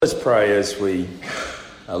Let's pray as we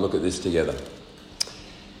look at this together.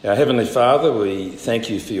 Our Heavenly Father, we thank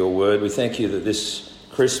you for your word. We thank you that this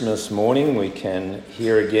Christmas morning we can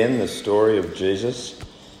hear again the story of Jesus.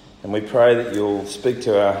 And we pray that you'll speak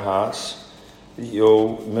to our hearts, that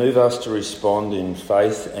you'll move us to respond in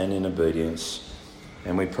faith and in obedience.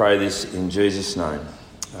 And we pray this in Jesus' name.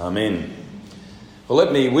 Amen. Well,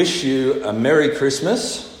 let me wish you a Merry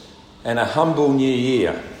Christmas and a humble New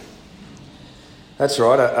Year. That's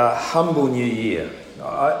right, a humble New Year.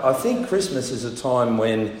 I think Christmas is a time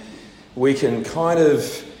when we can kind of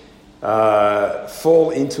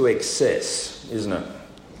fall into excess, isn't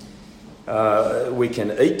it? We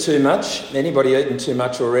can eat too much. Anybody eaten too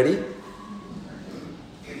much already?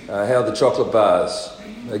 How are the chocolate bars?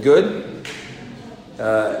 They're good?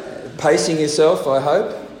 Pacing yourself, I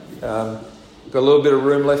hope. Got a little bit of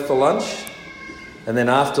room left for lunch, and then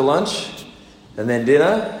after lunch, and then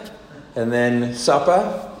dinner, and then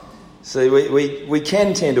supper. See, we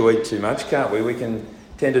can tend to eat too much, can't we? We can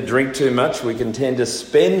tend to drink too much. We can tend to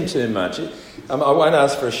spend too much. I won't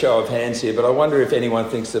ask for a show of hands here, but I wonder if anyone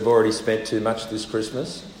thinks they've already spent too much this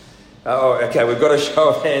Christmas. Okay, we've got a show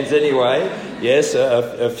of hands anyway. Yes,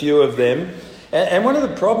 a few of them. And one of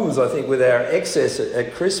the problems, I think, with our excess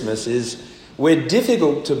at Christmas is we're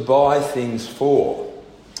difficult to buy things for.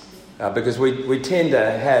 Because we tend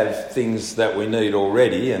to have things that we need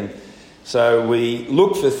already, and so we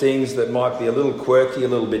look for things that might be a little quirky, a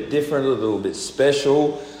little bit different, a little bit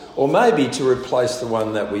special, or maybe to replace the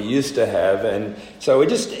one that we used to have. And so we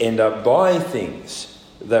just end up buying things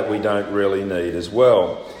that we don't really need as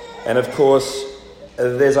well. And of course,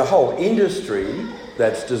 there's a whole industry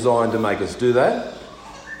that's designed to make us do that.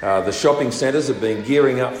 The shopping centres have been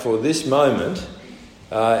gearing up for this moment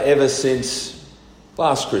ever since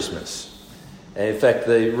last Christmas. And in fact,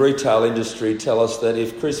 the retail industry tell us that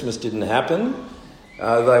if Christmas didn't happen,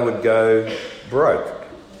 they would go broke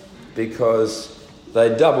because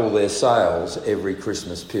they double their sales every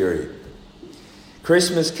Christmas period.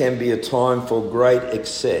 Christmas can be a time for great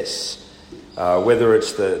excess, whether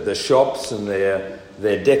it's the shops and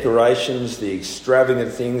their decorations, the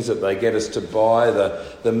extravagant things that they get us to buy,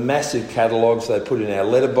 the massive catalogues they put in our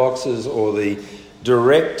letterboxes, or the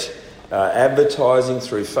direct advertising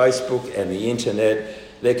through Facebook and the internet.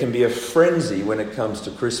 There can be a frenzy when it comes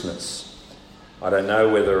to Christmas. I don't know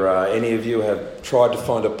whether any of you have tried to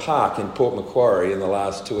find a park in Port Macquarie in the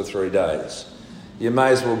last 2 or 3 days. You may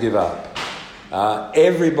as well give up.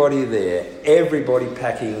 Everybody there, everybody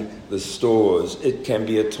packing the stores. It can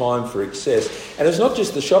be a time for excess. And it's not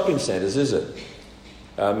just the shopping centres, is it?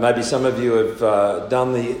 Maybe some of you have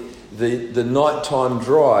done the nighttime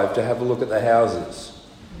drive to have a look at the houses.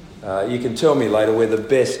 You can tell me later where the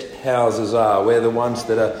best houses are, where the ones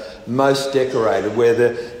that are most decorated, where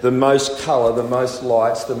the most colour, the most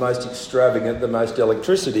lights, the most extravagant, the most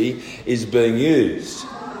electricity is being used.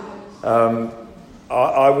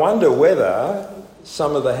 I wonder whether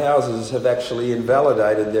some of the houses have actually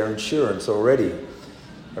invalidated their insurance already.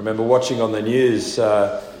 I remember watching on the news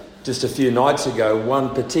just a few nights ago,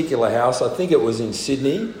 one particular house, I think it was in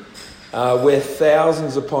Sydney, where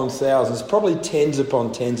thousands upon thousands, probably tens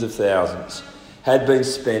upon tens of thousands, had been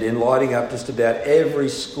spent in lighting up just about every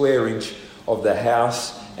square inch of the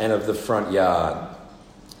house and of the front yard.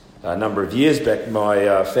 A number of years back,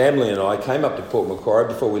 my family and I came up to Port Macquarie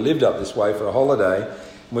before we lived up this way for a holiday.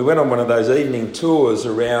 And we went on one of those evening tours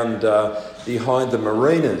around behind the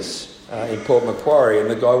marinas in Port Macquarie, and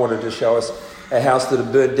the guy wanted to show us a house that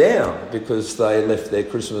had burnt down because they left their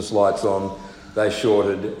Christmas lights on. They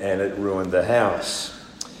shorted and it ruined the house.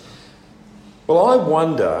 Well, I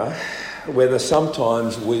wonder whether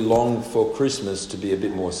sometimes we long for Christmas to be a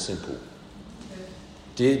bit more simple.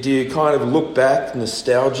 Do you kind of look back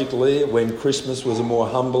nostalgically when Christmas was a more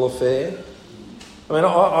humble affair? I mean,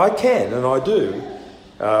 I can and I do.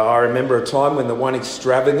 I remember a time when the one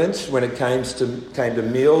extravagance when it came to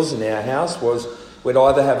meals in our house was we'd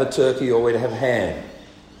either have a turkey or we'd have ham.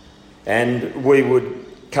 And we would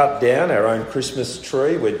cut down our own Christmas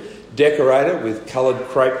tree. We'd decorate it with coloured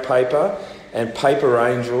crepe paper and paper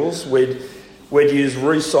angels. We'd use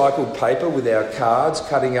recycled paper with our cards,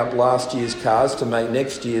 cutting up last year's cards to make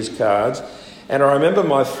next year's cards. And I remember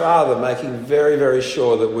my father making very, very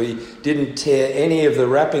sure that we didn't tear any of the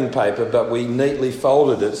wrapping paper, but we neatly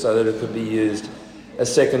folded it so that it could be used a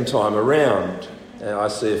second time around. And I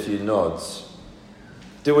see a few nods.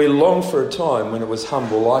 Do we long for a time when it was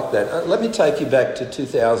humble like that? Let me take you back to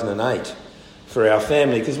 2008 for our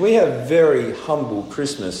family, because we had very humble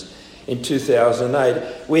Christmas in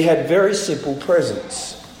 2008. We had very simple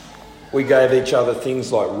presents. We gave each other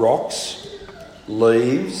things like rocks,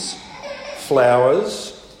 leaves,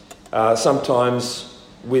 flowers, sometimes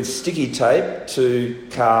with sticky tape to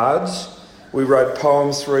cards. We wrote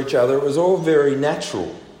poems for each other. It was all very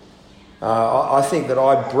natural. I think that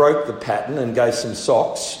I broke the pattern and gave some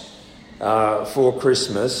socks for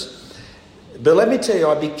Christmas. But let me tell you,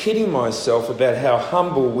 I'd be kidding myself about how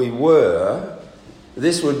humble we were.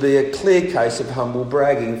 This would be a clear case of humble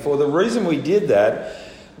bragging. For the reason we did that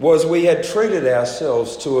was we had treated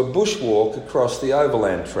ourselves to a bushwalk across the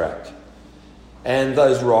overland track. And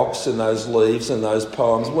those rocks and those leaves and those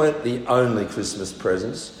poems weren't the only Christmas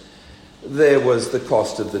presents. There was the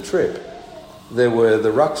cost of the trip. There were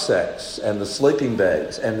the rucksacks and the sleeping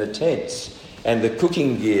bags and the tents and the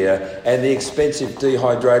cooking gear and the expensive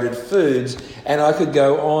dehydrated foods, and I could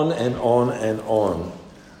go on and on and on.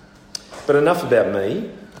 But enough about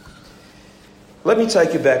me. Let me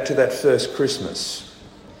take you back to that first Christmas,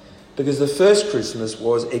 because the first Christmas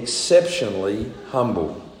was exceptionally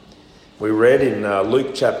humble. We read in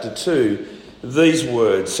Luke chapter 2 these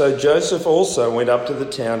words, "So Joseph also went up to the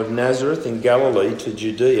town of Nazareth in Galilee to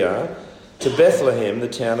Judea, to Bethlehem, the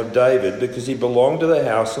town of David, because he belonged to the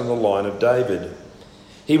house and the line of David.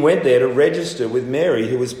 He went there to register with Mary,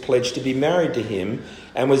 who was pledged to be married to him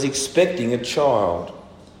and was expecting a child.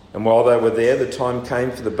 And while they were there, the time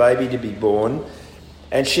came for the baby to be born,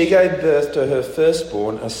 and she gave birth to her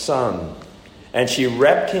firstborn, a son. And she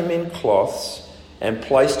wrapped him in cloths and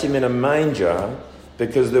placed him in a manger,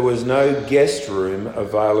 because there was no guest room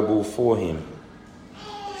available for him."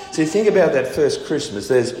 So think about that first Christmas.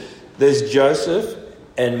 There's Joseph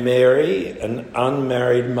and Mary, an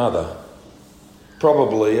unmarried mother,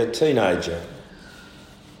 probably a teenager.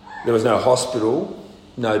 There was no hospital,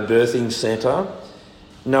 no birthing centre,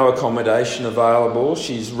 no accommodation available.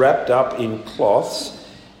 She's wrapped up in cloths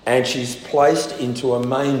and she's placed into a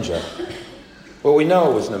manger. Well, we know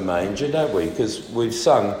it wasn't a manger, don't we? Because we've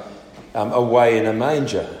sung Away in a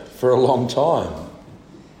Manger for a long time.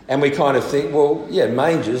 And we kind of think, well, yeah,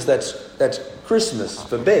 mangers, that's Christmas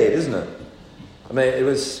for bed, isn't it? I mean, it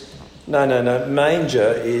was... No.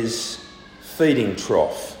 Manger is feeding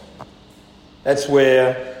trough. That's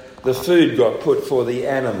where the food got put for the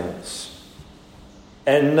animals.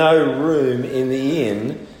 And no room in the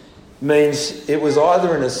inn means it was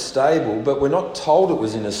either in a stable, but we're not told it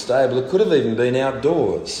was in a stable. It could have even been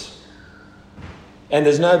outdoors. And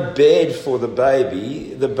there's no bed for the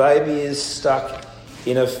baby. The baby is stuck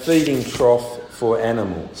in a feeding trough for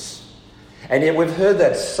animals. And yet we've heard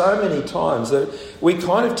that so many times that we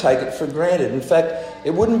kind of take it for granted. In fact,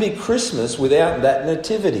 it wouldn't be Christmas without that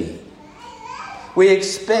nativity. We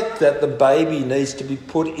expect that the baby needs to be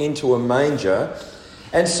put into a manger.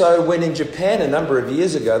 And so when in Japan a number of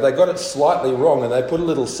years ago they got it slightly wrong and they put a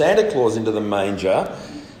little Santa Claus into the manger,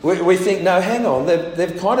 we think, no, hang on,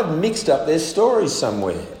 they've kind of mixed up their stories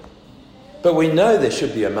somewhere. But we know there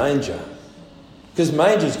should be a manger, because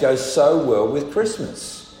mangers go so well with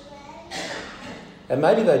Christmas. And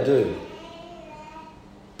maybe they do.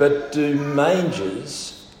 But do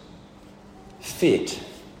mangers fit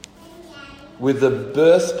with the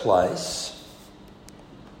birthplace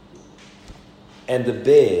and the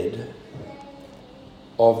bed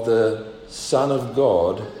of the Son of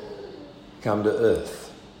God come to earth?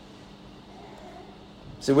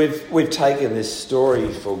 So we've taken this story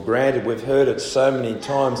for granted. We've heard it so many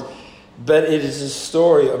times. But it is a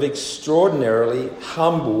story of extraordinarily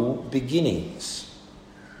humble beginnings.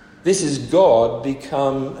 This is God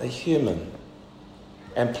become a human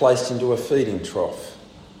and placed into a feeding trough.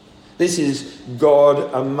 This is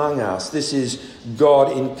God among us. This is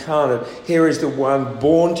God incarnate. Here is the one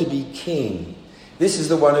born to be king. This is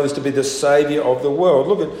the one who is to be the saviour of the world.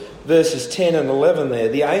 Look at verses 10 and 11 there.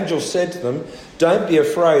 The angel said to them, "Don't be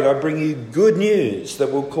afraid. I bring you good news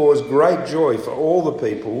that will cause great joy for all the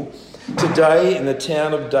people. Today in the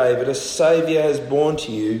town of David, a saviour has born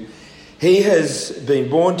to you. He has been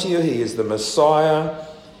born to you. He is the Messiah.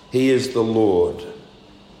 He is the Lord."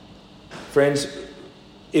 Friends,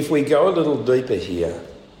 if we go a little deeper here,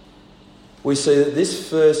 we see that this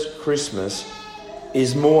first Christmas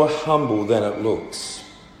is more humble than it looks.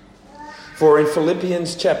 For in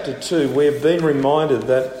Philippians chapter 2, we have been reminded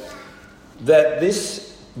that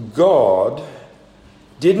this God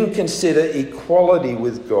didn't consider equality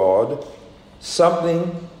with God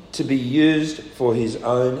something to be used for his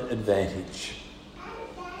own advantage.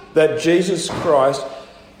 That Jesus Christ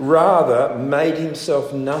rather made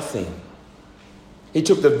himself nothing. He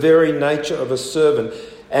took the very nature of a servant,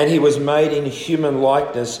 and he was made in human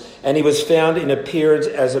likeness, and he was found in appearance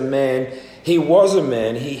as a man. He was a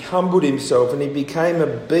man. He humbled himself, and he became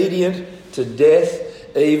obedient to death,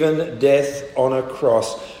 even death on a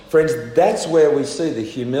cross. Friends, that's where we see the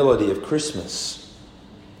humility of Christmas.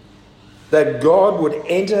 that God would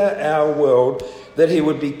enter our world, that he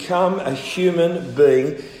would become a human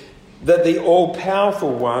being, that the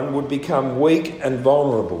all-powerful one would become weak and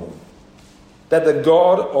vulnerable, that the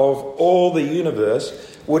God of all the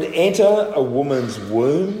universe would enter a woman's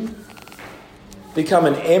womb, become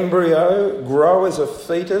an embryo, grow as a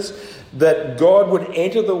fetus, that God would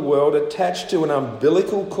enter the world attached to an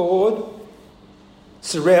umbilical cord,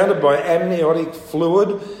 surrounded by amniotic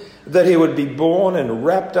fluid, that he would be born and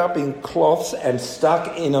wrapped up in cloths and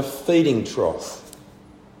stuck in a feeding trough.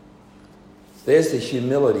 There's the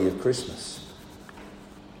humility of Christmas.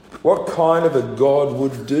 What kind of a God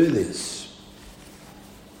would do this?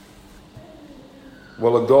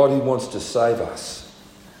 Well, a God who wants to save us.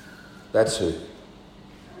 That's who.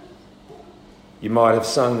 You might have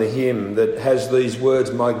sung the hymn that has these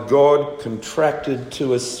words, "My God contracted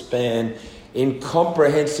to a span,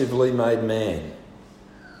 incomprehensibly made man."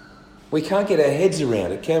 We can't get our heads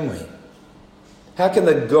around it, can we? How can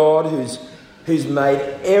the God who's made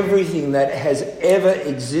everything that has ever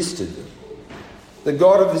existed, the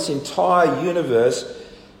God of this entire universe,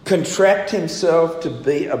 contract himself to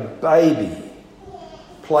be a baby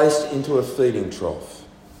placed into a feeding trough?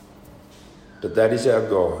 But that is our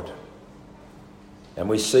God. And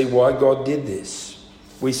we see why God did this.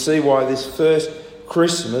 We see why this first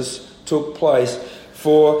Christmas took place.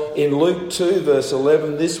 For in Luke 2 verse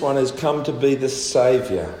 11, this one has come to be the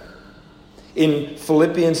Saviour. In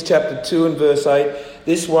Philippians chapter 2 and verse 8,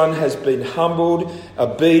 this one has been humbled,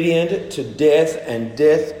 obedient to death, and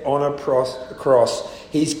death on a cross.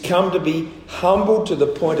 He's come to be humbled to the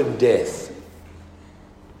point of death.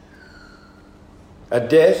 A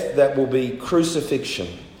death that will be crucifixion.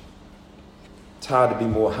 It's hard to be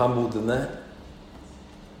more humbled than that.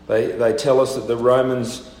 They tell us that the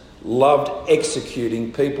Romans loved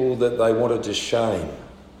executing people that they wanted to shame,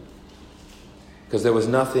 because there was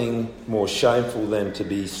nothing more shameful than to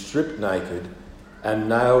be stripped naked and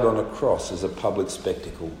nailed on a cross as a public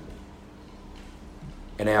spectacle.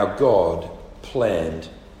 And our God planned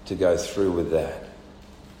to go through with that.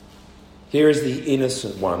 Here is the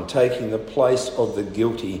innocent one taking the place of the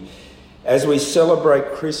guilty. As we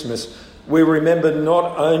celebrate Christmas, we remember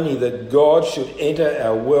not only that God should enter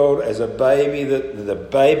our world as a baby, that the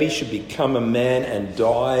baby should become a man and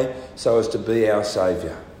die so as to be our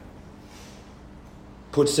Saviour.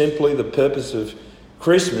 Put simply, the purpose of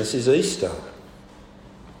Christmas is Easter.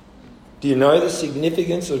 Do you know the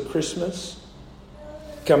significance of Christmas?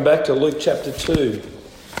 Come back to Luke chapter 2.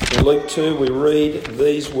 In Luke 2 we read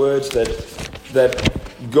these words that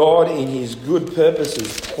God in his good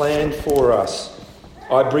purposes planned for us.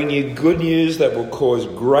 "I bring you good news that will cause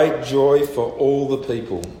great joy for all the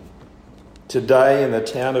people. Today in the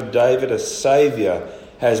town of David a Saviour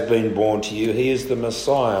has been born to you. He is the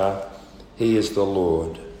Messiah. He is the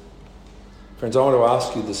Lord." Friends, I want to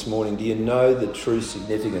ask you this morning, do you know the true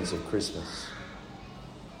significance of Christmas?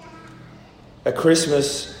 A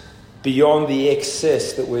Christmas beyond the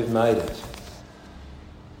excess that we've made it.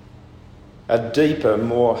 A deeper,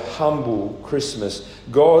 more humble Christmas.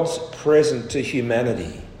 God's present to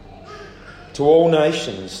humanity, to all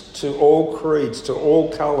nations, to all creeds, to all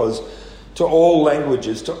colours, to all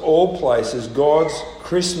languages, to all places. God's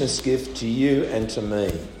Christmas gift to you and to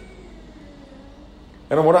me.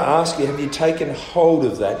 And I want to ask you, have you taken hold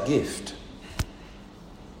of that gift?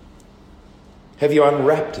 Have you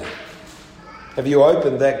unwrapped it? Have you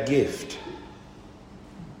opened that gift?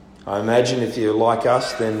 I imagine if you're like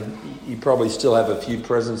us, then you probably still have a few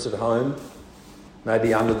presents at home,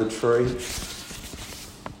 maybe under the tree.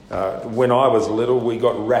 When I was little, we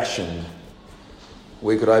got rationed.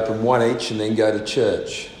 We could open one each and then go to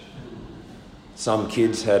church. Some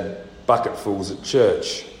kids had bucketfuls at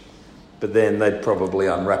church, but then they'd probably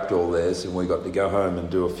unwrapped all theirs and we got to go home and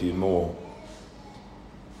do a few more.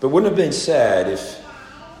 But wouldn't it have been sad if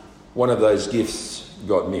one of those gifts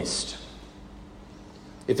got missed?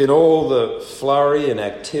 If in all the flurry and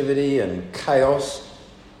activity and chaos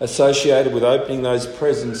associated with opening those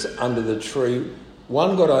presents under the tree,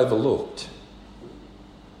 one got overlooked.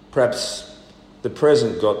 Perhaps the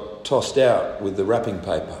present got tossed out with the wrapping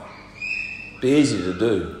paper. Be easy to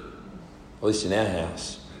do, at least in our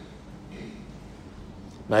house.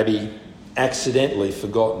 Maybe accidentally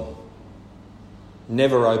forgotten,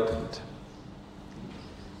 never opened.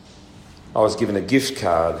 I was given a gift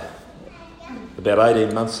card about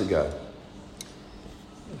 18 months ago.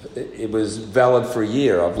 It was valid for a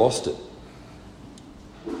year. I've lost it.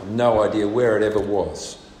 I've no idea where it ever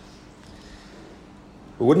was.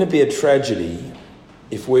 But wouldn't it be a tragedy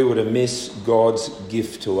if we were to miss God's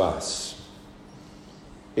gift to us?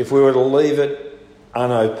 If we were to leave it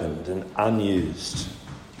unopened and unused?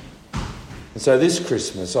 And so this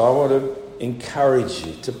Christmas, I want to encourage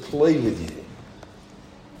you, to plead with you,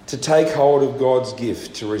 to take hold of God's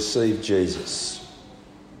gift to receive Jesus,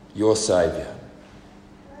 your Saviour,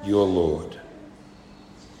 your Lord.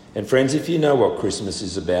 And friends, if you know what Christmas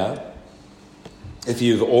is about, if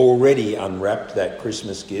you've already unwrapped that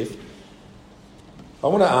Christmas gift, I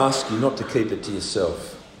want to ask you not to keep it to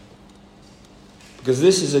yourself, because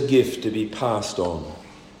this is a gift to be passed on.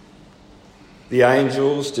 The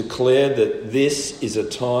angels declare that this is a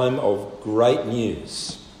time of great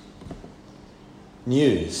news.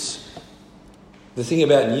 News. The thing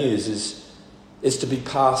about news is to be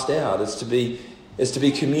passed out, is to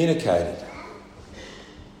be communicated.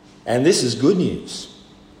 And this is good news.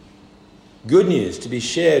 Good news to be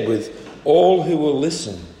shared with all who will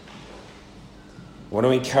listen. I want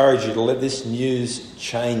to encourage you to let this news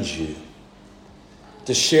change you,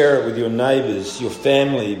 to share it with your neighbours, your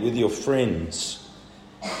family, with your friends.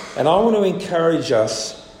 And I want to encourage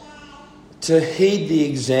us to heed the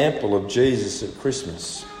example of Jesus at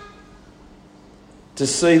Christmas, to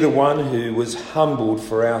see the one who was humbled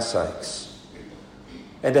for our sakes,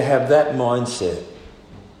 and to have that mindset,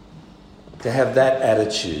 to have that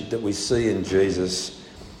attitude that we see in Jesus,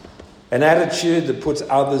 an attitude that puts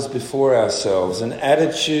others before ourselves, an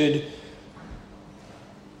attitude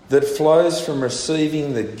that flows from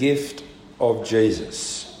receiving the gift of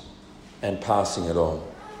Jesus and passing it on.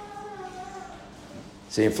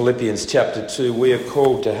 See, in Philippians chapter 2, we are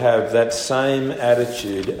called to have that same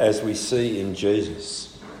attitude as we see in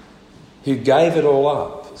Jesus, who gave it all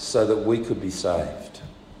up so that we could be saved.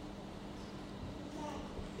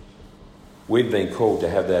 We've been called to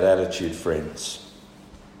have that attitude, friends.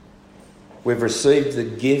 We've received the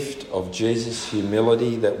gift of Jesus'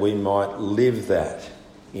 humility that we might live that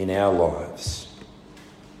in our lives.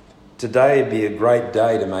 Today would be a great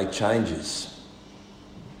day to make changes,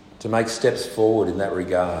 to make steps forward in that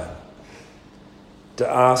regard, to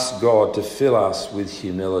ask God to fill us with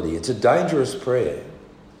humility. It's a dangerous prayer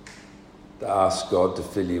to ask God to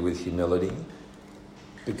fill you with humility,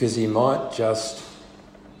 because he might just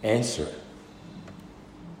answer it.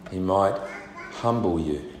 He might humble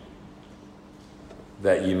you,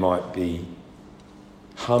 that you might be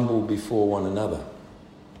humble before one another.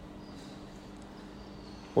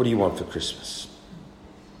 What do you want for Christmas?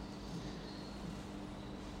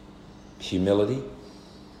 Humility?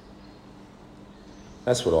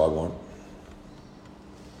 That's what I want.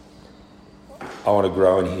 I want to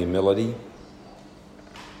grow in humility.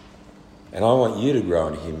 And I want you to grow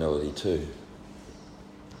in humility too,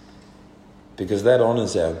 because that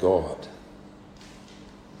honours our God.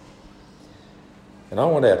 And I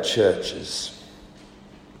want our churches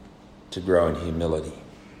to grow in humility.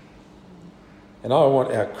 And I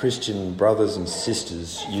want our Christian brothers and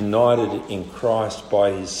sisters united in Christ by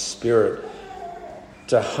his Spirit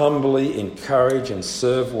to humbly encourage and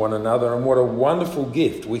serve one another. And what a wonderful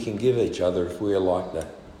gift we can give each other if we are like that.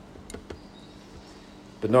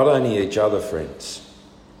 But not only each other, friends.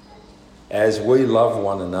 As we love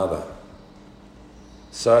one another,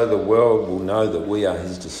 so the world will know that we are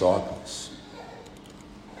his disciples.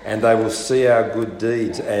 And they will see our good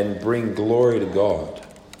deeds and bring glory to God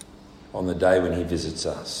on the day when he visits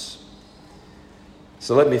us.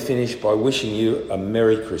 So let me finish by wishing you a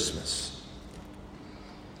Merry Christmas,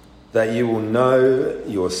 that you will know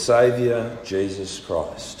your Saviour, Jesus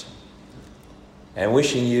Christ, and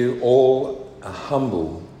wishing you all a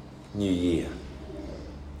humble new year.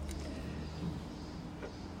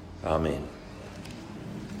 Amen.